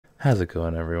How's it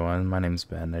going, everyone? My name's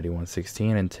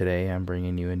Ben8116, and today I'm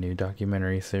bringing you a new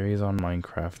documentary series on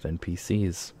Minecraft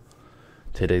NPCs.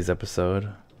 Today's episode,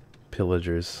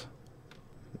 Pillagers.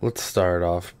 Let's start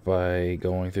off by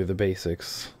going through the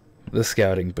basics. The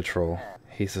scouting patrol.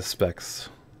 He suspects,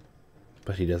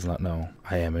 but he does not know.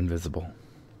 I am invisible.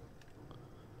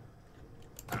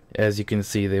 As you can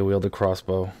see, they wield a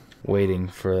crossbow, waiting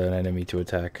for an enemy to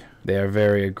attack. They are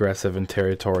very aggressive and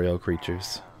territorial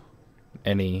creatures.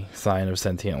 Any sign of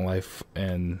sentient life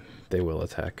and they will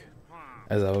attack.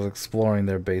 As I was exploring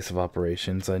their base of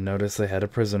operations, I noticed they had a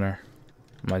prisoner.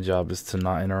 My job is to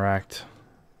not interact,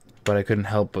 but I couldn't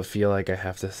help but feel like I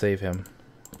have to save him.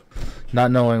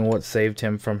 Not knowing what saved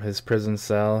him from his prison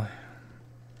cell,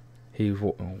 he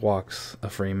walks a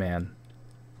free man.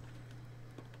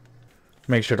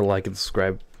 Make sure to like and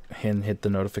subscribe and hit the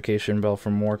notification bell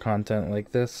for more content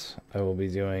like this. I will be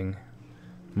doing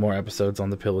more episodes on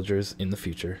the Pillagers in the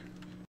future.